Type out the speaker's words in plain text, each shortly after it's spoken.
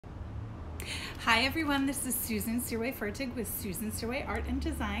Hi everyone, this is Susan Sirway-Fertig with Susan Sirway Art and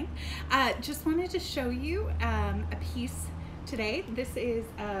Design. Just wanted to show you a piece today. This is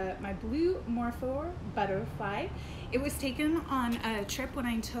my Blue Morpho Butterfly. It was taken on a trip when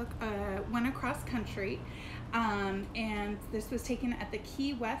I went across country, and this was taken at the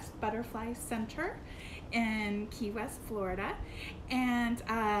Key West Butterfly Center in Key West, Florida. And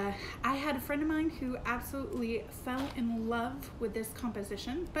I had a friend of mine who absolutely fell in love with this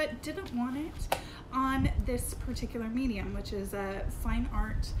composition, but didn't want it on this particular medium, which is a fine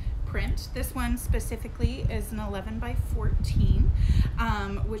art print. This one specifically is an 11 by 14,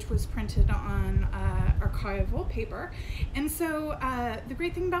 which was printed on archival paper. And so the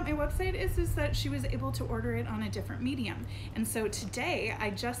great thing about my website is that she was able to order it on a different medium. And so today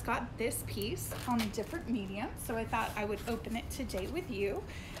I just got this piece on a different medium, so I thought I would open it today with you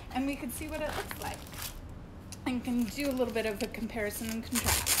and we could see what it looks like and can do a little bit of a comparison and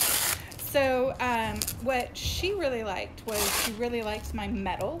contrast. So what she really liked was she really liked my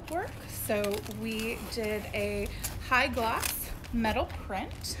metal work. So we did a high gloss metal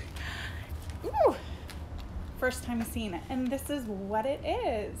print. Ooh, first time seeing it. And this is what it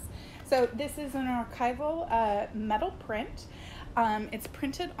is. So this is an archival metal print. It's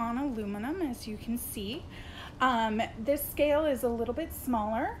printed on aluminum, as you can see. This scale is a little bit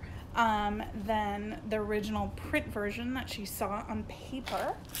smaller than the original print version that she saw on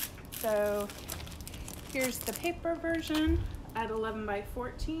paper. So here's the paper version at 11 by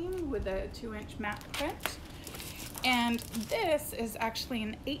 14 with a 2-inch matte print. And this is actually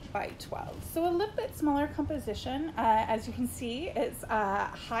an 8 by 12. So a little bit smaller composition. As you can see, it's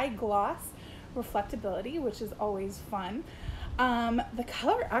high gloss reflectability, which is always fun. The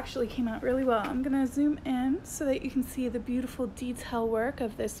color actually came out really well. I'm gonna zoom in so that you can see the beautiful detail work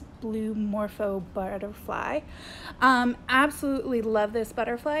of this Blue Morpho Butterfly. Absolutely love this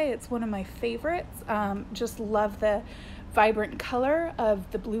butterfly. It's one of my favorites. Just love the vibrant color of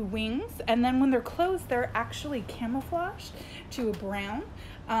the blue wings. And then when they're closed, they're actually camouflaged to a brown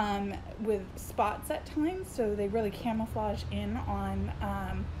with spots at times. So they really camouflage in on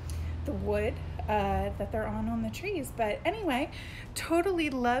the wood that they're on the trees. But anyway, totally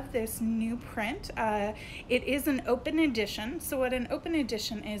love this new print. It is an open edition. So what an open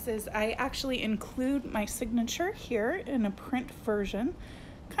edition is I actually include my signature here in a print version.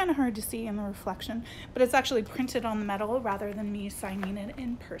 Kind of hard to see in the reflection, but it's actually printed on the metal rather than me signing it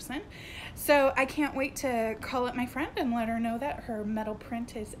in person. So I can't wait to call up my friend and let her know that her metal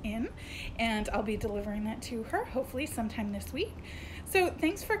print is in, and I'll be delivering that to her hopefully sometime this week. So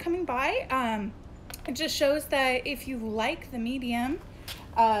thanks for coming by. It just shows that if you like the medium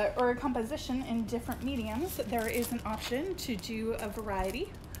or a composition in different mediums, there is an option to do a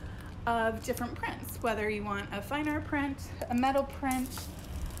variety of different prints, whether you want a fine art print, a metal print.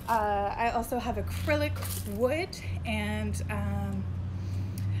 I also have acrylic, wood, and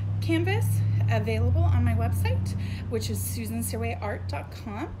canvas available on my website, which is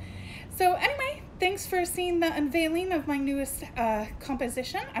susansirwayart.com. So anyway, thanks for seeing the unveiling of my newest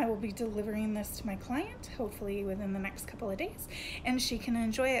composition. I will be delivering this to my client, hopefully within the next couple of days, and she can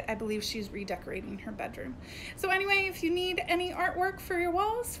enjoy it. I believe she's redecorating her bedroom. So anyway, if you need any artwork for your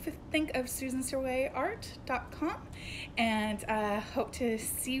walls, think of susansirwayart.com, and hope to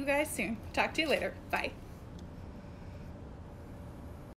see you guys soon. Talk to you later. Bye.